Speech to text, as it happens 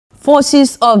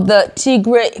Forces of the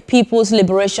Tigray People's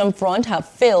Liberation Front have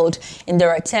failed in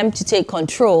their attempt to take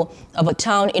control of a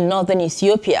town in northern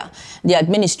Ethiopia. The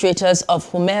administrators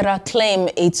of Humera claim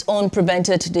its own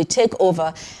prevented the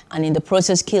takeover and in the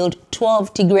process killed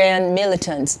 12 Tigrayan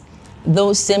militants.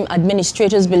 Those same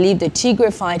administrators believe the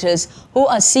Tigray fighters who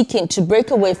are seeking to break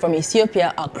away from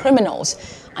Ethiopia are criminals.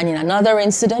 And in another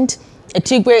incident, a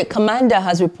Tigray commander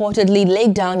has reportedly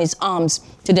laid down his arms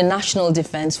to the National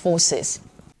Defense Forces.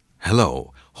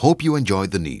 Hello, hope you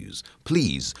enjoyed the news.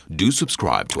 Please do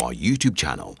subscribe to our YouTube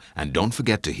channel and don't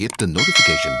forget to hit the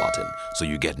notification button so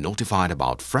you get notified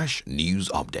about fresh news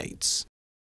updates.